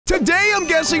Today, I'm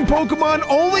guessing Pokemon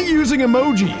only using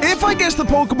emoji. If I guess the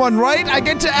Pokemon right, I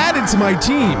get to add it to my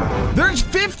team. There's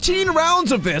 15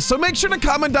 rounds of this, so make sure to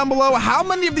comment down below how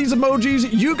many of these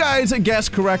emojis you guys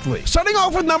guessed correctly. Starting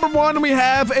off with number 1, we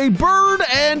have a bird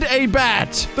and a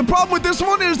bat. The problem with this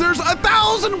one is there's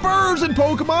 1,000 birds in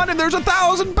Pokemon and there's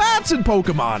 1,000 bats in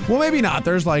Pokemon. Well, maybe not.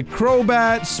 There's like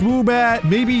Crobat, Swoobat,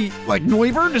 maybe like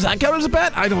Noivern. Does that count as a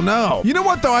bat? I don't know. You know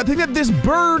what though? I think that this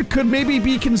bird could maybe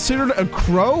be considered a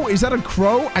crow. Is that a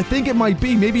crow? I think it might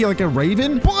be. Maybe like a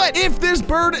raven. But if this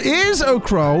bird is a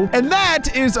crow and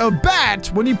that is a bat,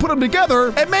 when you put them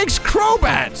together, it makes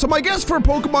Crobat. So my guess for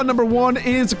Pokemon number 1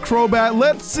 is Crobat.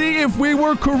 Let's see if we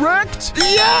were correct.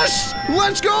 Yes!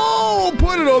 Let's go!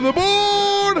 Put it on the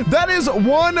board! That is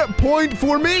 1 point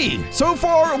for me. So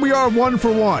far, we are 1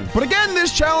 for 1. But again,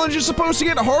 this challenge is supposed to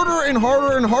get harder and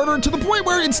harder and harder to the point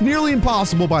where it's nearly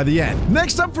impossible by the end.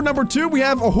 Next up for number 2, we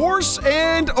have a horse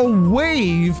and a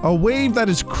wave. A wave that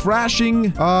is crashing.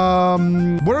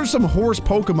 What are some horse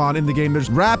Pokemon in the game? There's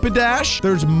Rapidash.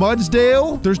 There's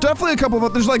Mudsdale. There's definitely a couple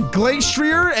of, there's like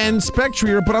Glastrier and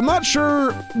Spectrier, but I'm not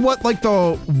sure what like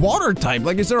the water type.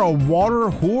 Like, is there a water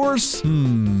horse?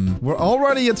 We're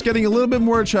already, it's getting a little bit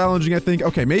more challenging, I think.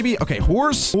 Okay, maybe, okay,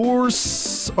 horsey,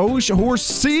 okay,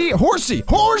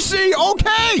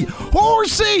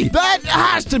 horsey, that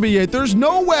has to be it. There's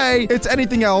no way it's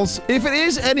anything else. If it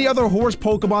is any other horse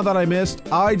Pokemon that I missed,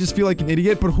 I just feel like an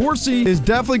idiot, but horsey is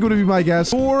definitely going to be my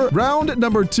guess for round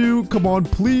number 2. Come on,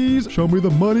 please, show me the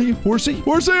money. Horsey,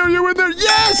 are you in there?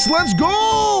 Yes, let's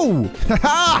go.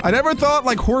 I never thought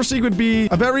like horsey would be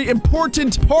a very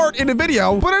important part in a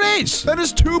video, but it is. That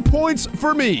is 2 points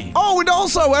for me. Oh, and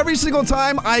also every single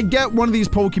time I get one of these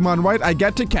Pokemon right, I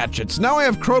get to catch it. So now I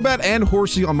have Crobat and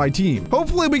Horsey on my team.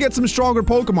 Hopefully we get some stronger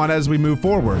Pokemon as we move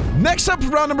forward. Next up for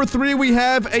round number 3, we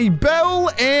have a bell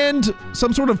and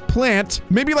some sort of plant.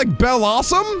 Maybe like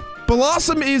Bellossom?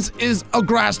 Bellossom is a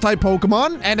grass type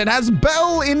Pokemon and it has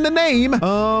bell in the name.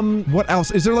 What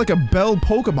else? Is there like a bell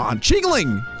Pokemon?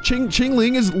 Chingling.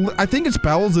 Chingling is, I think it's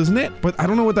bells, isn't it? But I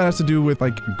don't know what that has to do with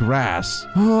like grass.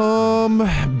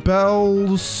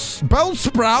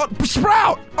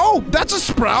 Sprout. Oh, that's a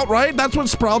sprout, right? That's what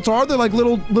sprouts are. They're like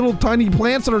little tiny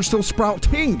plants that are still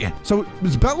sprouting. So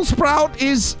Bellsprout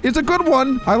is a good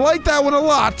one. I like that one a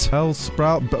lot.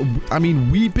 Bellsprout. I mean,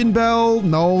 Weeping Bell.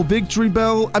 No, Victory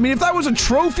Bell. I mean, if that was a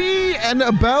trophy and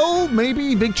a bell,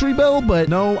 maybe Victory Bell, but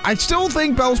no, I still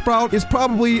think Bellsprout is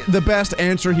probably the best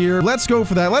answer here. Let's go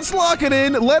for that. Let's lock it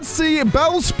in. Let's see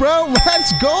Bellsprout.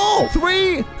 Let's go.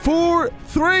 3, 4,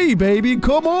 3, baby.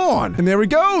 Come on. And there we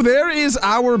go. There is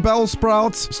our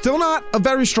Bellsprout. Still not a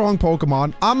very strong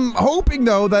Pokemon. I'm hoping,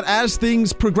 though, that as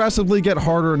things progressively get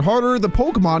harder and harder, the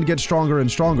Pokemon get stronger and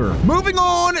stronger. Moving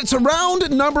on to round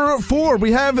number 4.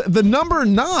 We have the number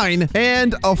 9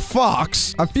 and a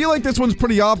fox. I feel like this one's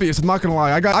pretty obvious. I'm not gonna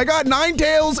lie. I got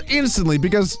Ninetales instantly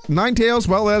because Ninetales,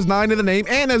 well, it has 9 in the name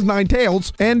and has 9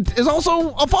 tails and is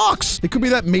also a fox. It could be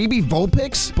that maybe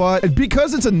Vulpix, but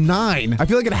because it's a 9, I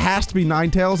feel like it has to be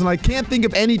Ninetales and I can't think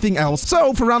of anything else.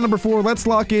 So for round number 4, let's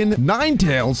lock in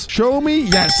Ninetales. Show me.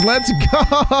 Yes, let's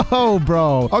go,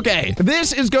 bro. Okay,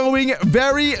 this is going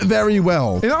very, very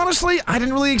well. And honestly, I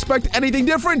didn't really expect anything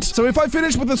different. So if I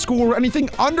finish with a score anything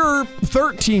under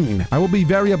 13, I will be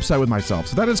very upset with myself.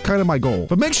 So that is kind of my goal.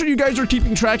 But make sure you guys are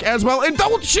keeping track as well. And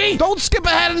don't cheat. Don't skip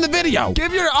ahead in the video.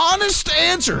 Give your honest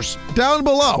answers down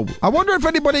below. I wonder if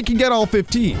anybody can get all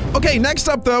 15. Okay, next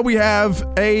up though, we have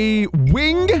a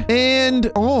wing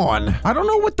and on. I don't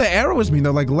know what the arrows mean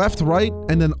though, like left, right,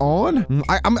 and then on.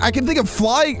 I can think of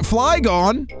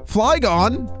Flygon,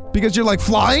 because you're like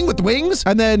flying with wings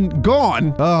and then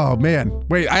gone. Oh man,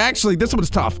 wait, this one's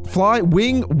tough.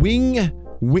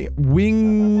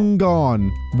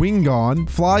 Wingon,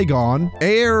 Flygon,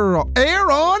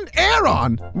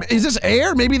 Aeron. Is this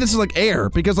air? Maybe this is like air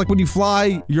because like when you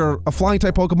fly, you're a flying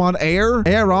type Pokemon.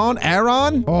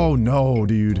 Aeron. Oh no,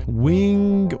 dude.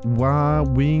 Wing.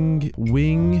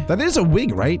 That is a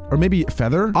wing, right? Or maybe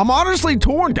feather. I'm honestly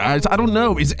torn, guys. I don't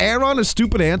know. Is Aeron a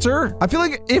stupid answer? I feel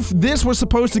like if this was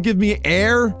supposed to give me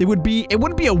air, it wouldn't be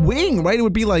a wing, right? It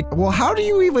would be like, well, how do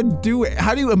you even do it?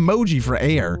 How do you emoji for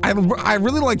air? I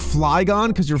really like Flygon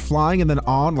because you're flying and then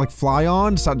on, like fly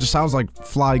on. So it just sounds like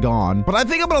Flygon. But I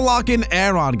think I'm gonna lock in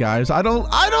Aeron, guys. I don't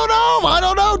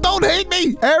know. Don't hate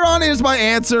me. Aeron is my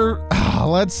answer.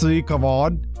 Let's see. Come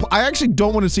on. I actually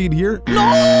don't want to see it here.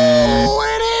 No,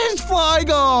 it is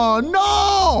Flygon.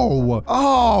 No.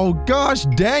 Oh, gosh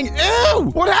dang. Ew!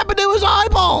 What happened to his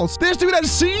eyeballs? This dude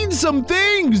has seen some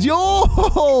things. Yo!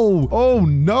 Oh,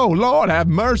 no. Lord have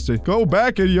mercy. Go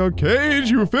back in your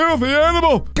cage, you filthy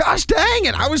animal. Gosh dang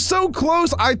it. I was so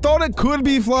close. I thought it could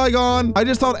be Flygon. I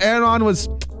just thought Aaron was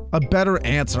a better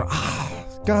answer.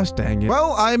 Gosh dang it.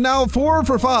 Well, I'm now 4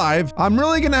 for 5. I'm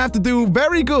really gonna have to do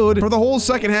very good for the whole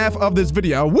second half of this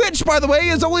video, which, by the way,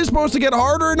 is only supposed to get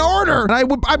harder and harder. And I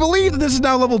believe that this is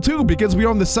now level 2 because we are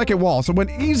on the second wall. So it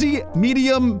went easy,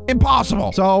 medium,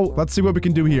 impossible. So let's see what we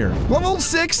can do here. Level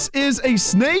 6 is a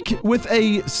snake with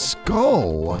a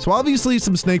skull. So obviously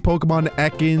some snake Pokemon,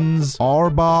 Ekans,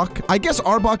 Arbok. I guess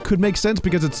Arbok could make sense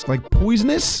because it's like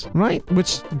poisonous, right?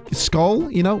 Which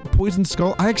skull, you know, poison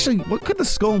skull. What could the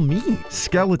skull mean?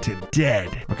 Skeleton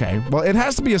dead. Okay, well, it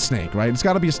has to be a snake, right? It's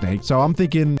got to be a snake. So I'm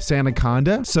thinking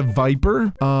Sanaconda,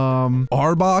 Seviper,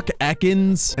 Arbok,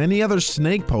 Ekans, any other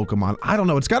snake Pokemon. I don't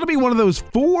know. It's got to be one of those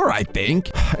 4, I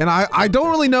think. And I don't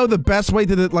really know the best way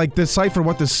to like decipher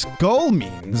what the skull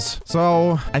means.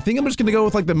 So I think I'm just gonna go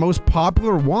with like the most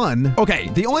popular one. Okay,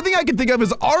 the only thing I can think of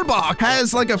is Arbok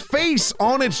has like a face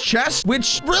on its chest,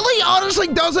 which really honestly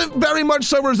doesn't very much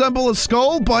so resemble a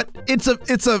skull, but it's a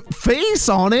face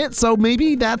on it. So maybe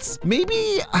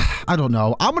I don't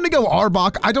know. I'm gonna go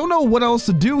Arbok. I don't know what else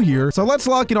to do here. So let's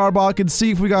lock in Arbok and see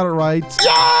if we got it right.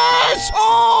 Yes!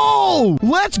 Oh!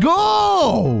 Let's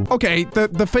go! Okay,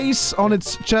 the face on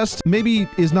its chest maybe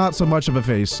is not so much of a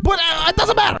face, but it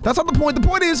doesn't matter. That's not the point. The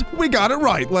point is we got it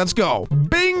right. Let's go.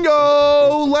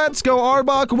 Bingo! Let's go,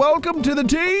 Arbok. Welcome to the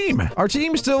team. Our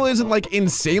team still isn't like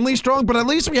insanely strong, but at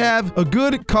least we have a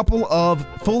good couple of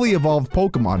fully evolved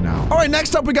Pokemon now. All right,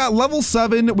 next up we got level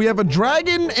 7. We have a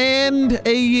dragon and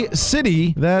a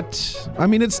city that, I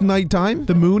mean, it's nighttime.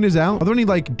 The moon is out. Are there any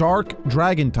like dark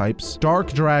dragon types?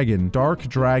 Dark dragon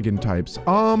types.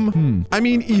 I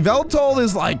mean, Yveltal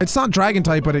is like, it's not dragon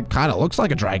type, but it kind of looks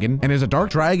like a dragon. And is a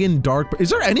dark dragon is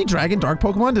there any dragon dark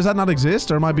Pokemon? Does that not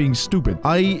exist, or am I being stupid?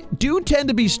 I do tend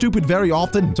to be stupid very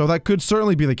often, so that could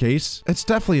certainly be the case. It's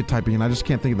definitely a typing, and I just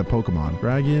can't think of the Pokemon.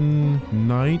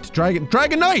 Dragonite.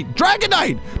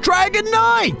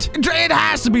 It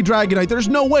has to be Dragonite. There's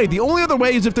no way. The only other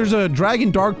way is if there's a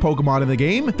Dragon Dark Pokemon in the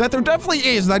game, that there definitely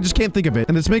is, and I just can't think of it,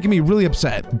 and it's making me really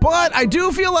upset. But I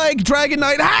do feel like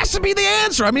Dragonite has to be the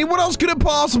answer. I mean, what else could it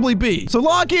possibly be? So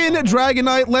lock in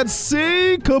Dragonite. Let's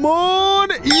see. Come on.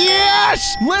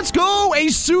 Yes! Let's go. A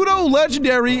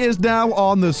pseudo-legendary is now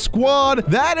on the squad.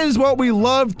 That is what we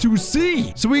love to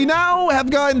see. So we now have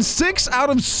gotten 6 out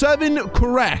of 7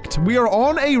 correct. We are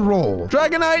on a roll.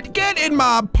 Dragonite, get in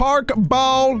my park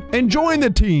ball and join the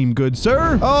team, good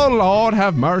sir. Oh, Lord,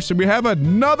 have mercy. We have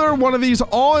another one of these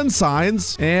on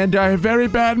signs, and I have very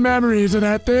bad memories of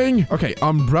that thing. Okay,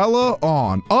 umbrella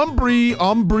on.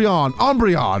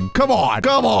 Umbreon. Come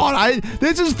on.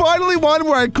 This is finally one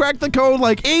where I cracked the code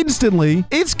like instantly.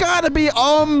 It's gotta be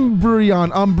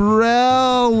Umbreon.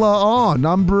 Umbreon.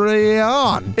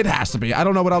 It has to be. I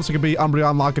don't know what else it could be.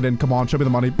 Umbreon, lock it in. Come on, show me the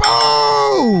money.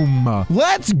 Boom!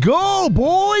 Let's go,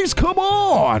 boys. Come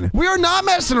on. We are not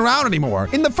messing around anymore.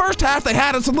 In the first half, they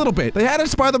had us a little bit. They had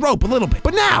us by the rope a little bit.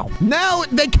 But now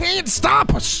they can't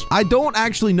stop us. I don't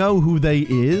actually know who they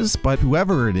is, but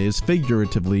whoever it is,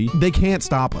 figuratively, they can't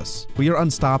stop us. We are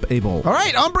unstoppable. All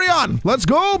right, Umbreon. Let's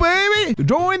go, baby.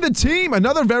 Join the team.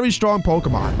 Another very strong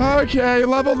Pokemon. Okay,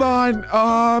 level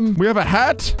 9. We have a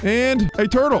hat and a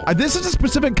turtle. This is a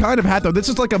specific kind of hat, though. This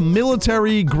is like a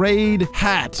military grade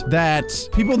hat that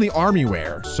people in the army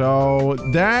wear. So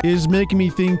that is making me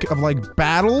think of like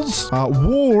battles.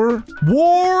 War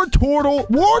turtle.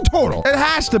 It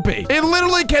has to be. It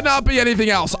literally cannot be anything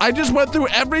else. I just went through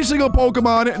every single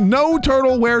Pokemon. No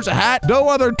turtle wears a hat. No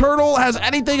other turtle has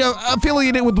anything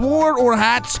affiliated with war or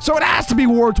hats. So it has to be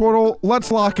War Turtle.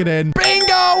 Let's lock it in.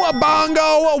 Bingo,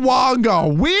 bongo,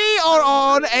 wongo. We are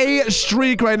on a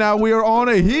streak right now. We are on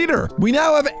a heater. We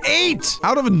now have 8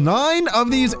 out of 9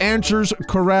 of these answers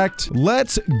correct.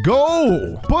 Let's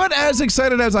go. But as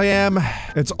excited as I am,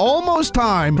 it's almost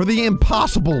time for the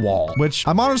impossible wall, which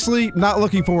I'm honestly not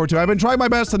looking forward to. I've been trying my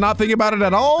best to not think about it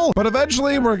at all, but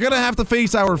eventually we're gonna have to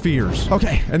face our fears.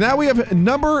 Okay, and now we have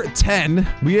number 10.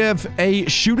 We have a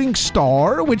shooting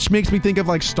star, which makes me think of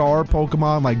like star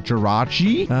Pokemon like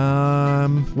Jirachi.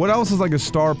 What else is like a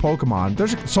star Pokemon?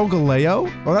 There's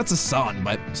Solgaleo. Oh, that's a sun,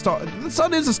 but Star. The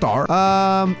sun is a star.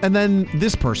 And then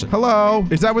this person. Hello.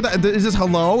 Is that what that is? This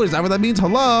hello? Is that what that means?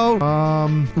 Hello.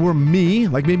 Or me.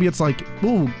 Like maybe it's like,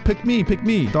 ooh, pick me.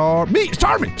 Star me.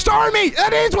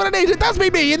 That is what it is. It does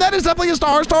mean me. And that is definitely a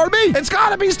star. Star me. It's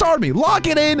gotta be star me. Lock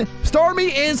it in. Star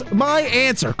me is my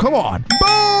answer. Come on.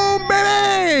 Boom,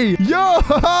 baby.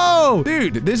 Yo,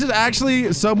 dude, this is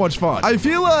actually so much fun. I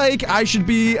feel like I should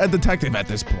be a detective at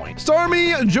this point.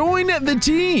 Starmie, join the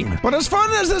team. But as fun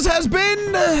as this has been,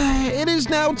 it is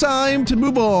now time to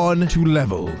move on to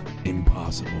level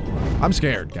impossible. I'm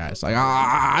scared, guys.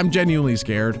 I'm genuinely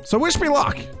scared. So wish me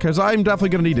luck, because I'm definitely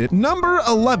gonna need it. Number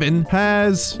 11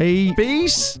 has a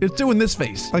face. It's doing this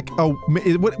face. Like, oh,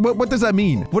 what does that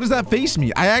mean? What does that face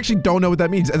mean? I actually don't know what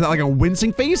that means. Is that like a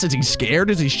wincing face? Is he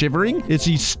scared? Is he shivering? Is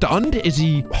he stunned? Is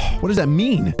he, what does that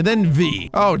mean? And then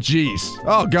V. Oh, geez.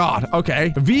 Oh, God.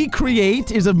 Okay. V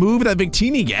create is a move that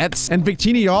Victini gets, and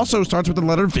Victini also starts with the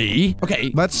letter V.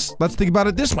 Okay, let's think about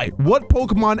it this way. What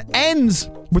Pokemon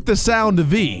ends with the sound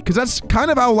V? Because that's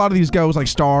kind of how a lot of these goes, like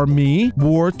Starmie,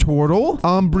 Wartortle,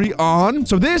 Umbreon.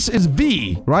 So this is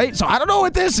V, right? So I don't know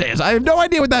what this is. I have no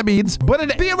idea what that means, but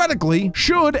it theoretically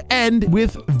should end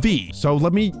with V. So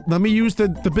let me use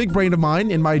the big brain of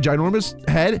mine in my ginormous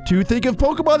head to think of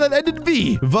Pokemon that ended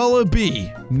V.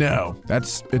 Vullaby. No,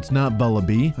 it's not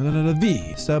Vullaby.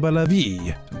 V.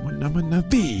 Sabalavi.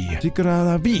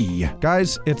 V.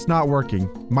 Guys, it's not working.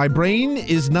 My brain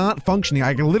is not functioning.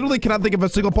 I literally cannot think of a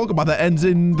single Pokemon that ends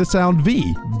in the sound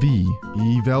V. V.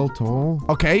 Yveltal.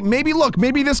 Okay, maybe look,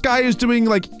 maybe this guy is doing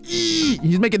like E.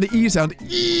 He's making the E sound.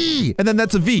 E. And then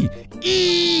that's a V.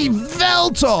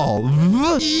 Yveltal.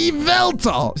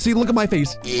 Yveltal. See, look at my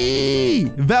face.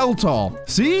 Yveltal.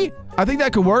 See? I think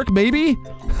that could work, maybe.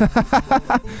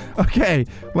 Okay,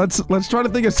 let's try to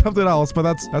think of something else, but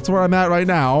that's where I'm at right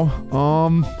now.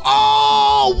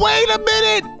 Oh, wait a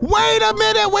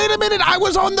minute. I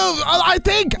was on the, I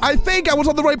think I was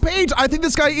on the right page. I think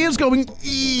this guy is going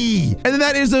E, and then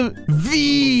that is a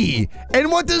V.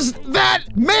 And what does that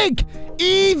make?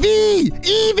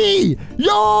 Eevee,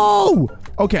 yo.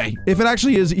 Okay, if it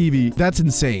actually is Eevee, that's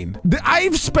insane.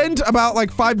 I've spent about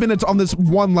like 5 minutes on this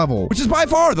one level, which is by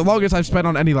far the longest I've spent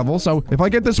on any level. So if I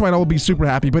get this right, I will be super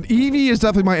happy. But Eevee is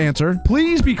definitely my answer.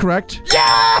 Please be correct.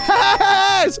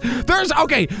 Yes!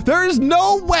 There is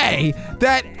no way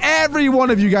that every one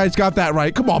of you guys got that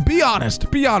right. Come on, be honest.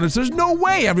 There's no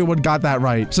way everyone got that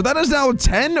right. So that is now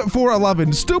 10 for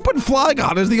 11. Stupid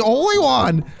Flygon is the only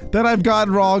one that I've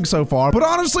gotten wrong so far. But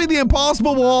honestly, the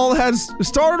impossible wall has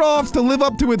started off to live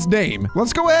up to its name.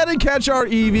 Let's go ahead and catch our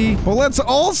Eevee. But let's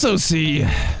also see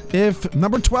if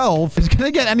number 12 is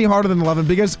gonna get any harder than 11,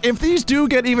 because if these do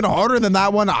get even harder than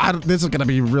that one, this is gonna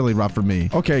be really rough for me.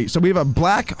 Okay, so we have a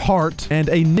black heart and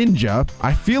a ninja.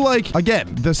 I feel like,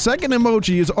 again, the second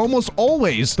emoji is almost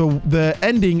always the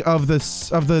ending of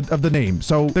the name.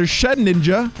 So there's Shed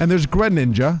Ninja and there's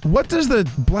Greninja. What does the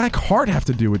black heart have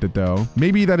to do with it though?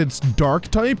 Maybe that it's dark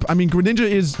type? I mean, Greninja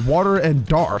is water and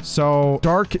dark. So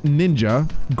dark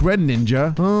ninja,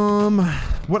 Greninja.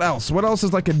 What else? What else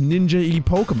is like a ninja-y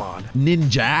Pokemon?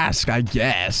 Ninjask, I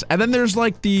guess. And then there's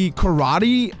like the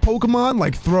karate Pokemon,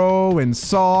 like Throw and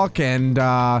Salk and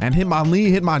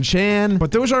Hitmonlee, Hitmonchan.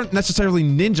 But those aren't necessarily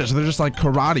ninjas. They're just like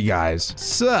karate guys.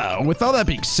 So with all that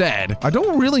being said, I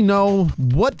don't really know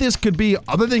what this could be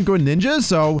other than Greninja.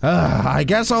 So I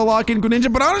guess I'll lock in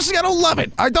Greninja. But honestly, I don't love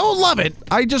it.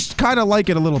 I just kind of like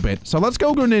it a little bit. So let's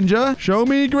go Greninja. Show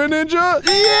me Greninja.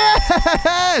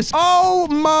 Yes! Oh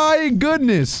my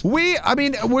goodness.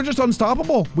 We're just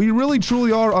unstoppable. We really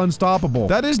truly are unstoppable.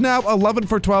 That is now 11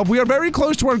 for 12. We are very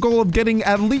close to our goal of getting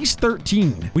at least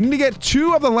 13. We need to get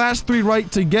 2 of the last 3 right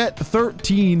to get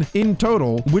 13 in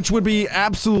total, which would be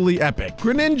absolutely epic.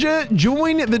 Greninja,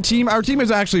 join the team. Our team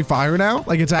is actually fire now.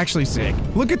 Like, it's actually sick.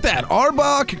 Look at that.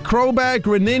 Arbok, Crobat,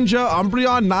 Greninja,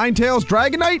 Umbreon, Ninetales,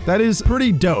 Dragonite. That is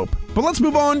pretty dope. But let's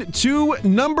move on to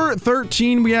number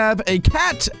 13. We have a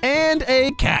cat and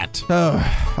a cat.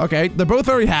 Okay, they're both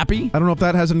very happy. I don't know if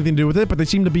that has anything to do with it, but they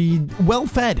seem to be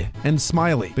well-fed and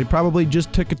smiley. They probably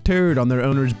just took a turd on their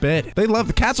owner's bed. They love,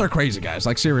 the cats are crazy, guys.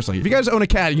 Like, seriously. If you guys own a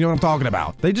cat, you know what I'm talking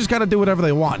about. They just gotta do whatever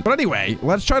they want. But anyway,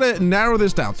 let's try to narrow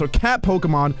this down. So cat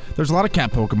Pokemon, there's a lot of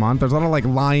cat Pokemon. There's a lot of like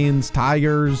lions,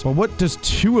 tigers. Well, what does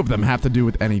 2 of them have to do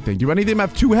with anything? Do any of them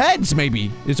have 2 heads, maybe?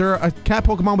 Is there a cat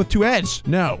Pokemon with 2 heads?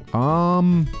 No.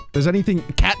 Does anything,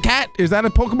 cat? Is that a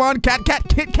Pokemon? Cat,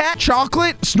 Kit Kat,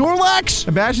 Chocolate, Snorlax?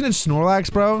 Imagine it's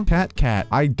Snorlax, bro. Cat.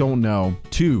 I don't know.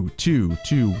 Two,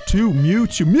 Mewtwo.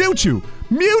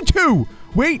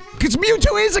 Wait, because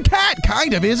Mewtwo is a cat,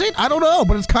 kind of, is it? I don't know,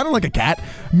 but it's kind of like a cat.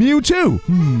 Mewtwo.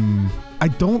 I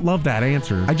don't love that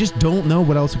answer. I just don't know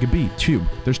what else it could be. Two.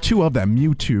 There's two of them.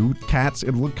 Mewtwo. Cats.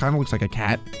 It kind of looks like a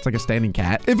cat. It's like a standing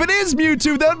cat. If it is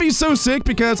Mewtwo, that'd be so sick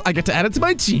because I get to add it to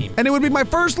my team. And it would be my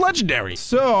first legendary.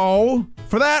 So,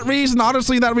 for that reason,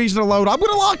 honestly, that reason alone, I'm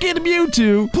going to lock in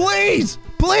Mewtwo. Please.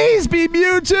 Please be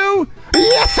Mewtwo.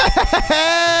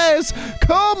 Yes!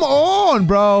 Come on,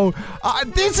 bro.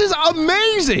 This is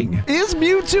amazing. Is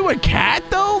Mewtwo a cat,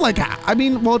 though? Like, I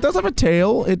mean, well, it does have a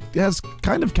tail. It has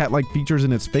kind of cat-like features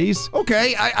in its face.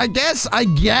 Okay, I guess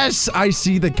I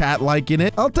see the cat-like in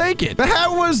it. I'll take it.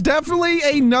 That was definitely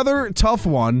another tough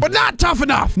one, but not tough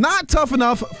enough. Not tough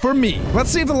enough for me. Let's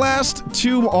see if the last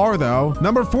two are, though.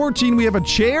 Number 14, we have a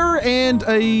chair and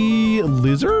a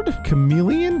lizard?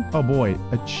 Chameleon? Oh, boy.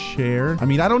 A chair. I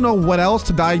mean, I don't know what else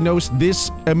to diagnose this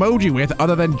emoji with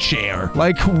other than chair.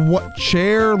 Like, what?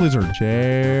 Chair, lizard.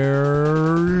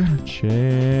 Chair.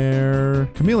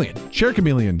 Chameleon. Chair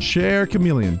chameleon. Chair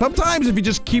chameleon. Sometimes if you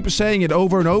just keep saying it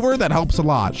over and over, that helps a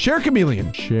lot. Chair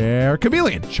chameleon. Chair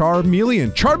chameleon.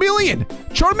 Charmeleon. Charmeleon.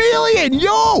 Charmeleon.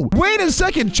 Yo! Wait a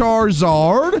second.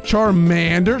 Charizard.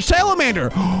 Charmander. Salamander.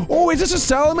 Oh, is this a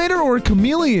salamander or a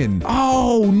chameleon?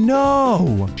 Oh,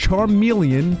 no.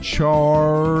 Charmeleon.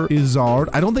 Charizard.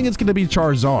 I don't think it's going to be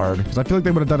Charizard because I feel like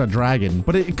they would have done a dragon,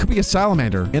 but it could be a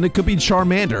salamander and it could be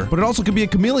Charmander, but it also could be a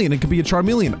chameleon. It could be a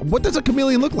Charmeleon. What does a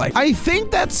chameleon look like? I think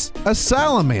that's a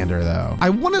salamander though. I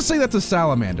want to say that's a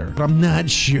salamander, but I'm not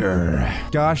sure.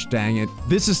 Gosh dang it.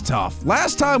 This is tough.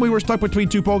 Last time we were stuck between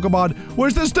two Pokemon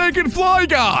was the stinking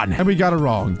Flygon and we got it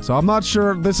wrong. So I'm not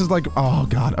sure. This is like, oh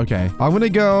God. Okay. I'm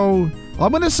going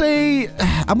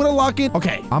to lock in.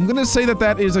 Okay. I'm going to say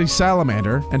that is a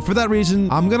salamander. And for that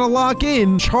reason, I'm going to lock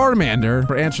in Charmander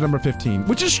for answer number 15,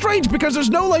 which is strange because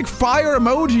there's no like fire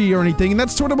emoji or anything. And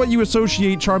that's sort of what you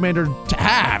associate Charmander to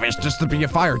have. It's just to be a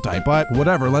fire type, but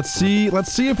whatever. Let's see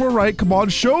if we're right. Come on.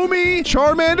 Show me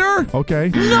Charmander.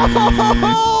 Okay.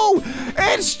 No,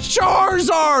 it's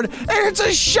Charizard and it's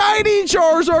a shiny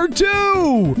Charizard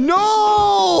too.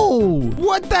 No,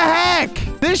 what the heck?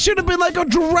 This should have been like a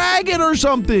dragon or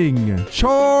something.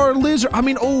 Lizard. I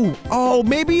mean, oh,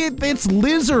 maybe it's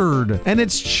lizard and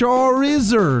it's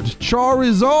Charizard.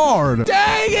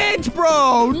 Dang it,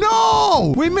 bro.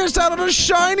 No, we missed out on a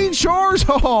shiny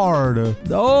Charizard.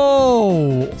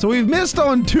 No. So we've missed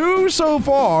on 2 so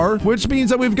far, which means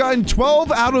that we've gotten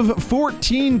 12 out of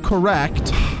 14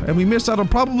 correct. And we missed out on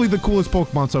probably the coolest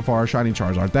Pokemon so far, shiny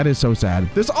Charizard. That is so sad.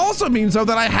 This also means, though,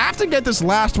 that I have to get this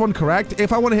last one correct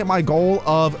if I want to hit my goal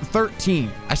of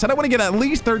 13. I said I want to get at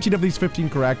least 13 of these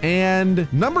 15 correct.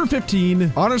 And number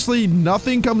 15, honestly,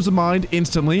 nothing comes to mind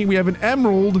instantly. We have an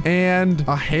emerald and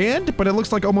a hand, but it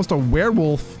looks like almost a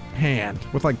werewolf hand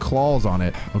with like claws on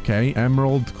it. Okay,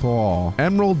 emerald claw,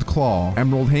 emerald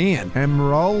hand.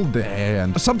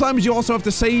 Sometimes you also have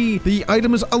to say the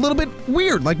item is a little bit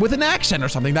weird, like with an accent or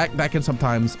something. That can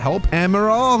sometimes help.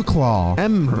 Emerald claw,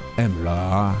 emerald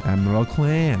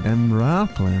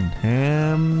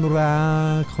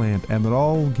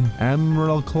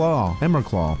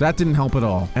claw. That didn't help at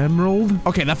all. Emerald.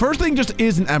 Okay, the first thing just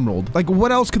is an emerald. Like,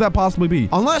 what else could that possibly be?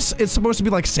 Unless it's supposed to be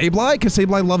like Sableye, because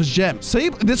Sableye loves gems.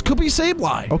 This could be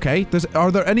Sableye. Okay,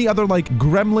 are there any other like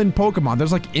gremlin Pokemon?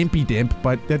 There's like Impidimp,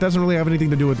 but that doesn't really have anything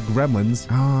to do with gremlins.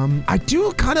 I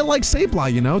do kind of like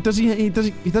Sableye, you know? Does he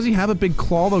have a big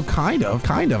claw though? Kind of,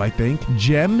 I think.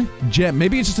 Gem.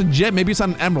 Maybe it's just a gem. Maybe it's not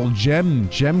an emerald. Gem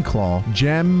claw.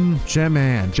 Gem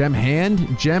hand.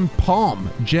 Gem palm.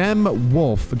 Gem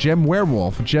wolf. Gem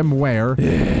werewolf. Gem were.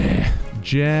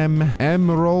 Gem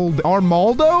Emerald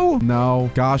Armaldo?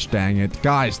 No. Gosh dang it.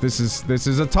 Guys, this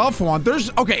is a tough one.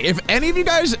 Okay, if any of you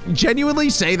guys genuinely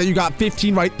say that you got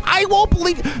 15 right, I won't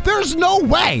believe. There's no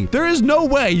way. There is no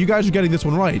way you guys are getting this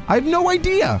one right. I have no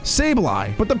idea.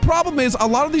 Sableye. But the problem is a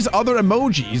lot of these other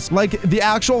emojis, like the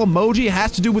actual emoji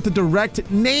has to do with the direct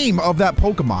name of that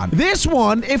Pokemon. This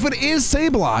one, if it is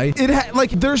Sableye, like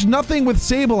there's nothing with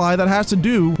Sableye that has to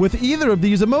do with either of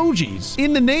these emojis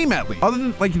in the name at least, other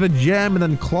than like the gem and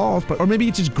then claws, or maybe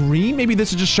it's just green. Maybe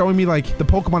this is just showing me like the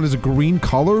Pokemon is a green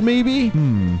color, maybe.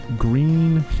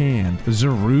 Green hand.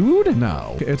 Sirud?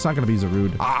 No, it's not gonna be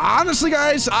Sirud. Honestly,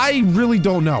 guys, I really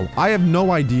don't know. I have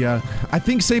no idea. I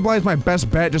think Sableye is my best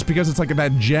bet just because it's like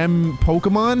that gem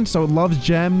Pokemon, so it loves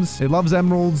gems, it loves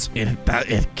emeralds, it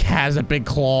has a big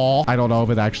claw. I don't know if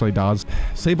it actually does.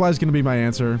 Sableye is gonna be my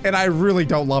answer, and I really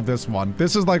don't love this one.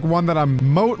 This is like one that I'm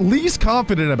least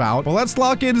confident about. Well, let's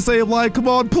lock in Sableye. Come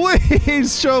on, please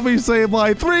show me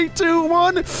Sableye. 3, 2,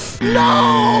 1. No,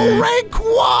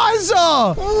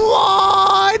 Rayquaza.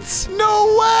 What?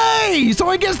 No way. So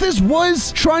I guess this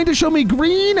was trying to show me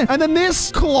green. And then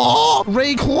this claw,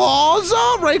 Rayquaza.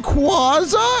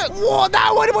 Whoa,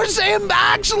 that one was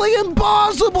actually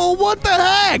impossible. What the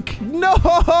heck? No,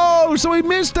 so we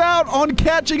missed out on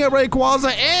catching a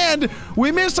Rayquaza, and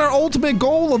we missed our ultimate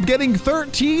goal of getting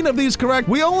 13 of these correct.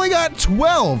 We only got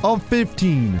 12 of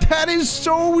 15. That is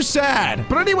so sad.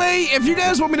 But anyway, if you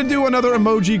guys want me to do another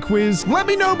emoji quiz, let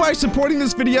me know by supporting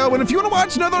this video. And if you want to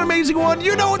watch another amazing one,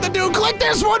 you know what to do. Click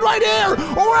this one right here,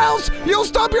 or else you'll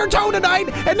stub your toe tonight,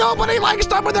 and nobody likes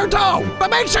stubbing their toe. But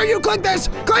make sure you click this.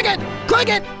 Click it.